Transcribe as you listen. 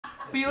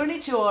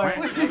Furniture.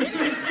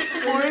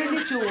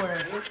 Furniture.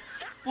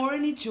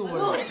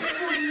 Furniture.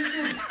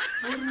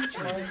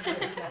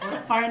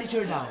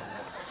 Furniture daw.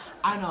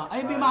 Ano?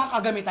 Ay, may mga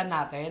kagamitan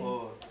natin.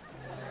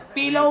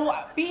 Pillow.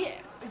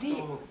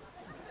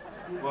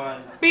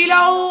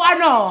 Pillow,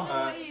 ano?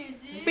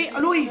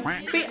 Aluy.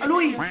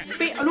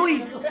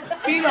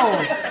 Pillow.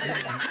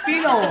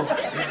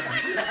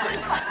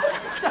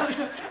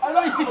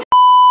 Aluy.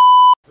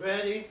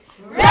 Ready?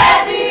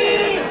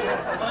 Ready!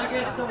 Wanna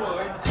guess the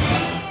word?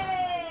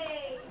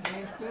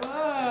 Guess the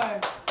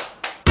word.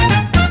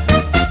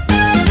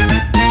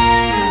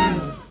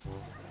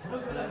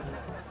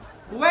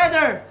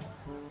 Weather.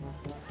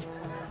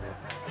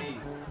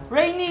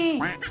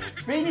 Rainy.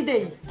 Rainy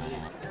day.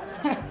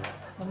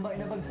 Tambay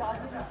na bag sa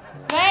akin.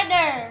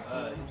 Weather.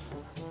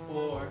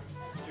 4,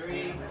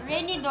 3.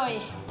 Rainy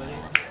day.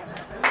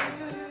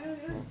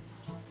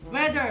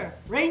 Weather.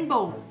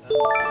 Rainbow.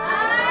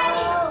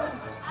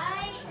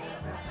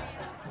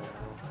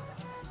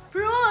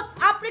 Fruit.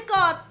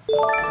 Apricot.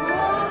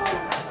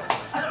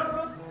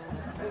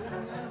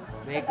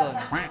 Wagon.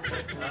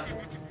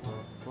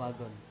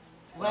 Wagon.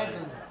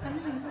 Wagon.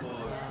 4,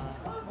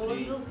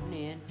 3, Ano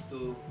yan?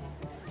 2,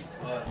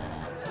 1.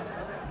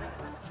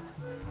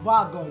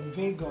 Wagon.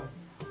 Wagon.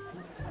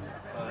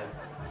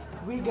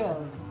 5.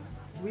 Wiggle.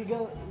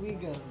 Wiggle.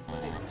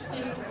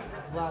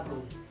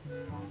 Wagon.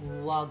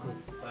 Wagon.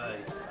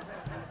 5,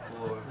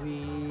 4,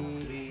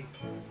 3,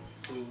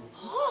 2,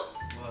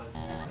 1.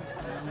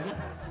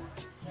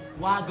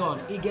 Wagon.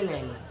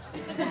 Igelel.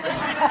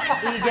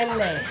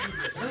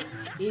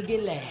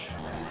 Igele.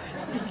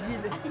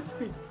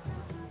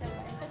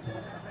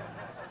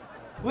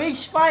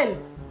 Wish file.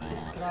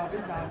 Grabe,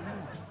 dami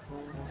mo.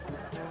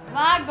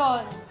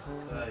 Wagon.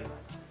 5,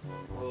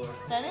 4,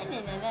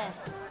 Talalala.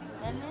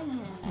 Ano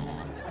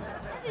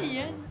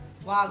yun?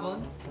 Wagon.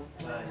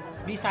 5,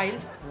 Missile.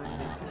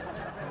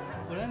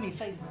 Wala,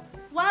 missile.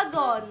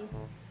 Wagon.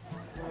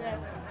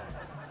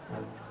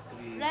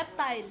 3,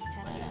 Reptile.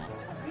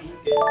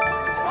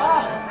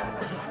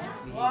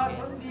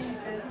 Wagon,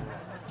 vehicle.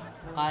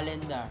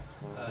 Calendar.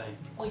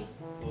 5, Uy.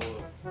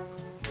 4,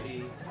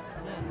 3,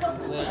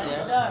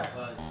 Weather.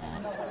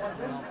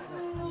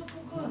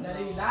 1.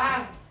 Dali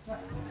lang.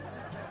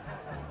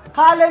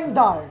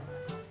 Calendar.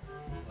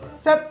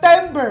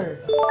 September.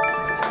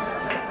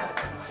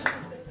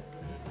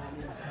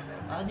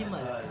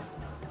 Animals.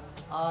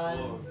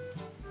 4,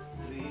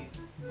 3,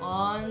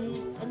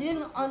 Ano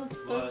yun?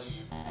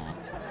 Untouch?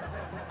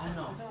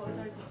 Ano?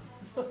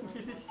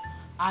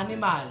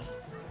 Animal.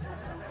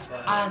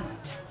 5.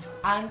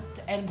 Ant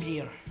and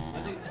beer.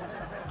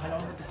 Kala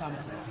ko magkasama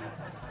sila.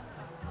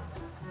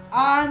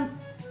 Ant.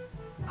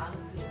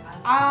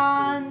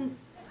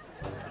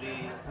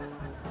 3,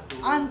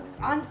 2, Ant.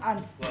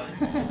 1.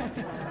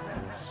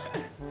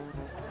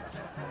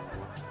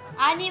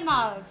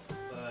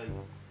 Animals. 5,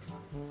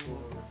 4,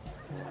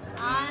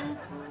 Ant.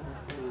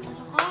 2,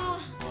 Ano ka?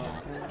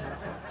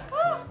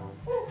 1.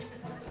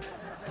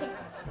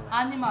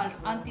 Animals.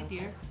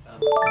 Anti-tier.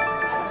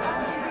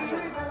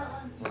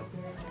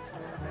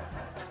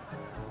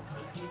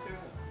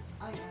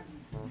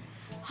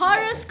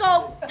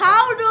 Horoscope.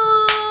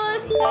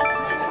 Taurus. That's my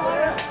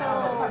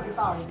horoscope.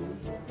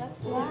 That's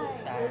right.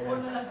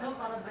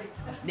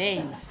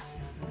 Names.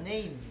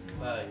 Name.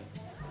 5,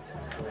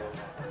 4,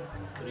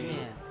 3,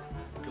 Yeah.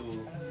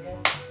 2,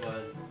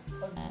 1.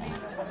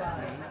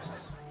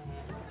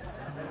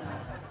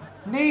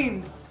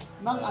 Names.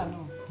 Ng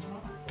ano?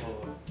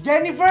 4,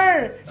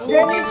 Jennifer!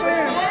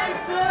 Jennifer!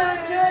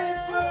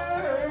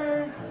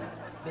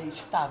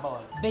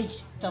 Vegetable.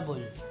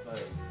 Vegetable.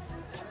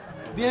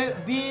 5, Beer.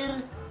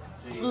 3,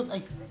 Fruit.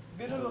 Ay. 2,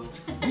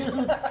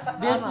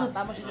 Beer fruit.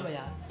 Tama siya, di ba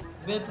yan?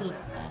 Beer fruit.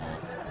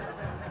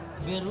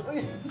 Beer root.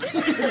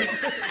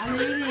 Ano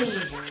yun eh?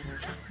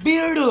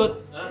 Beetroot.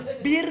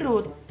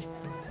 Beetroot.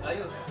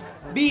 ayos.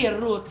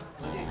 Beetroot.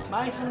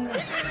 Bakit ka na?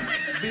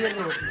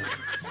 Beetroot.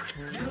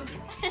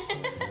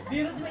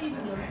 Beetroot na ibig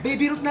yun?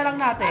 Baby root na lang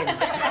natin.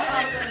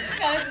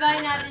 Kahit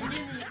bahay natin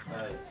yun eh.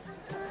 5,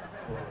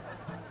 4,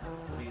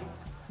 3.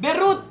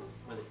 Beetroot!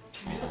 Mali.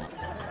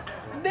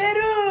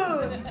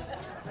 Beetroot!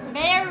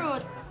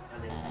 Beirut.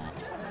 Mali.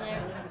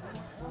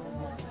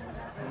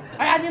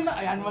 Ay,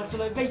 animal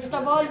tuloy.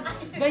 Vegetable.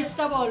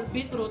 Vegetable.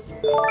 Beetroot. Ano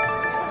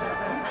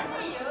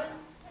yun?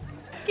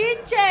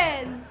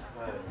 Kitchen.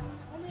 5,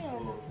 Ano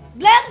yun? 4,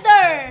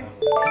 Blender.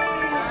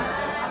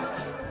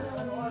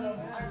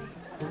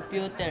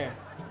 Computer.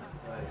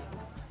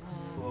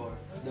 5, 4,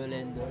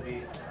 Dolendo.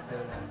 3,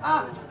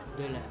 Ah!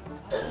 Dola.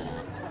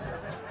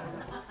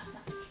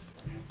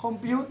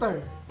 Computer.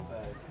 5,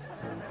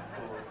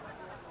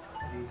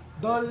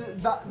 4, 3.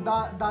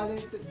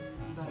 Dalit.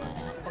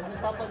 Pag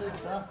nagpapanood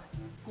ka,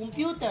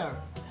 computer.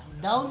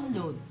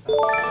 Download.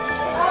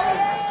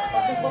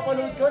 Pag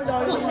nagpapanood ka,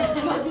 download.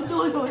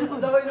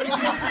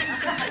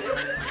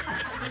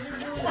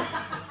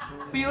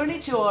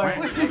 Furniture.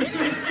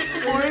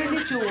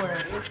 Furniture.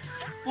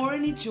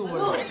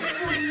 Furniture.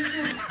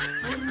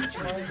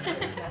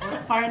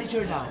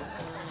 Furniture daw.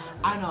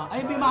 Ano?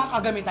 Ay, may mga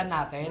kagamitan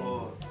natin.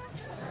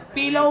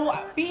 Pillow,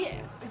 di.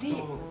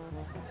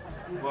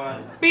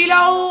 1.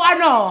 Pillow,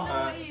 ano?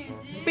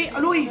 Easy.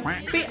 Aluy.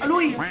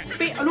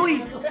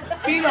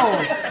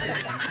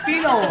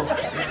 Pillow.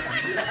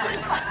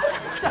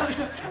 Sabi,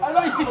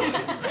 aluy.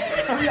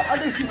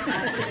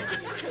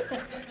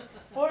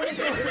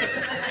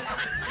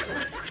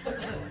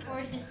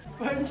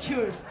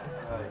 Furniture. 5,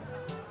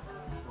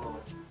 4,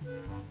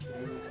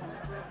 3,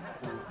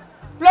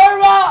 2,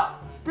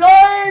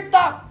 Floor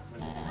top.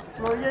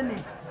 Floor yan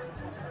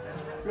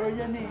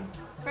eh.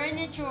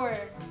 Furniture.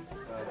 5,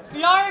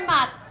 Floor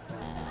mat.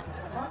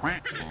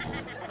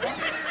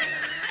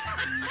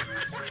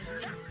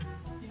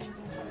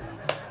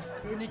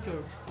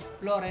 Furniture.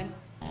 Floren.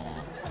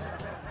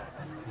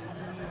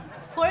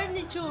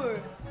 Furniture.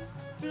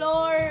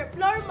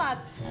 Floor mat.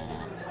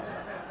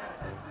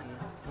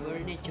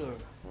 Furniture.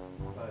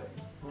 5,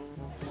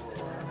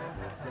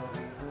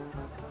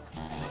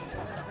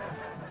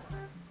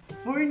 4,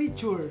 3,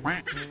 Furniture.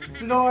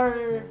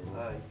 Floor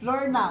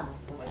 5, mat.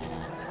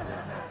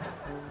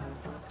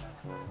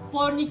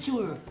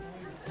 Furniture.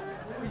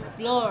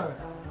 Floor.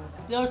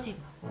 Floor seat.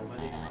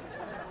 mali.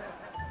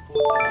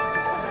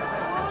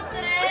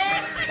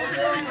 Putres.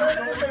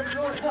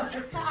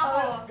 Ako.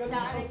 Sa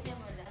akin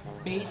nagsimula.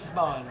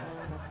 Baseball. 5,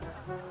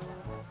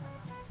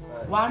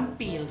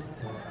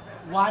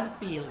 One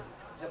field.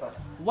 isa pa.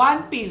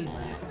 One field.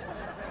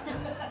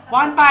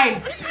 One pile.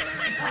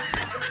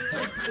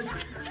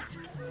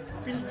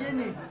 Field yan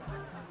eh.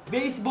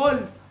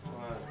 Baseball. 1,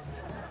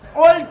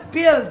 Old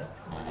field.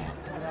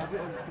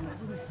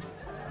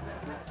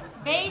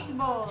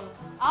 Baseball.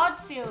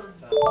 Outfield.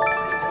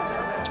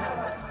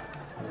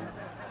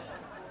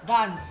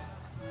 Dance.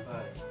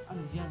 5,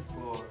 Ano yan?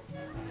 4,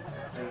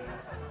 3,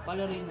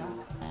 Ballerina.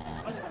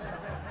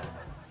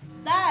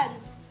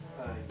 Dance.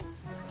 5,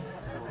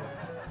 4,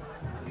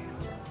 3,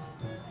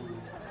 2,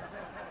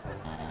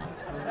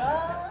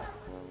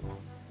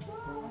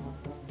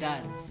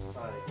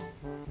 Dance. 5,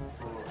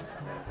 4,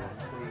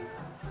 3,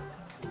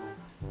 2,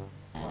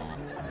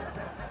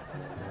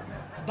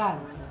 1.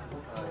 Dance.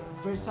 5,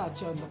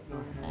 Versace on the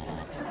floor.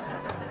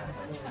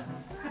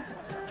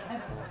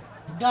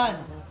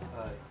 Dance.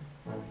 5,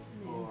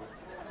 4,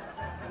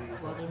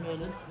 3,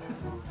 Watermelon.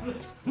 2,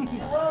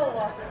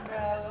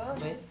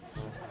 Wait.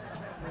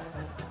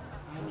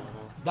 Ano?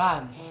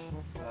 Dance.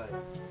 5,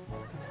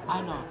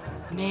 Ano?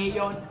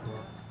 Neon.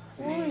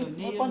 Uy,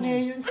 Neon.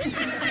 mapaneyon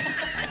siya.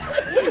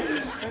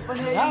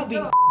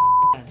 Grabing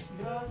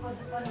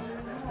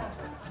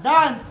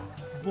Dance.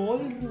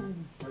 Ballroom.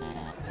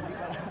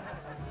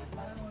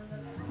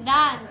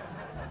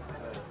 Dance.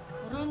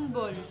 Rune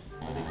ball.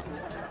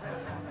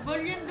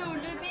 Ball yung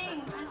dulo,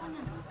 Bing. Ano na?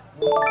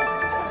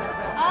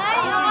 Ay,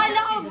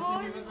 akala ko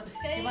ball.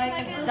 Kay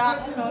Michael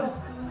Jackson.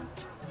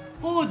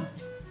 Food.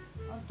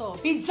 Ano to?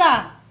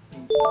 Pizza.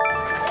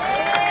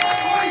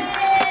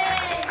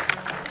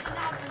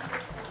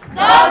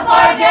 Don't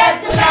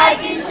forget to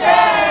like and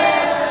share!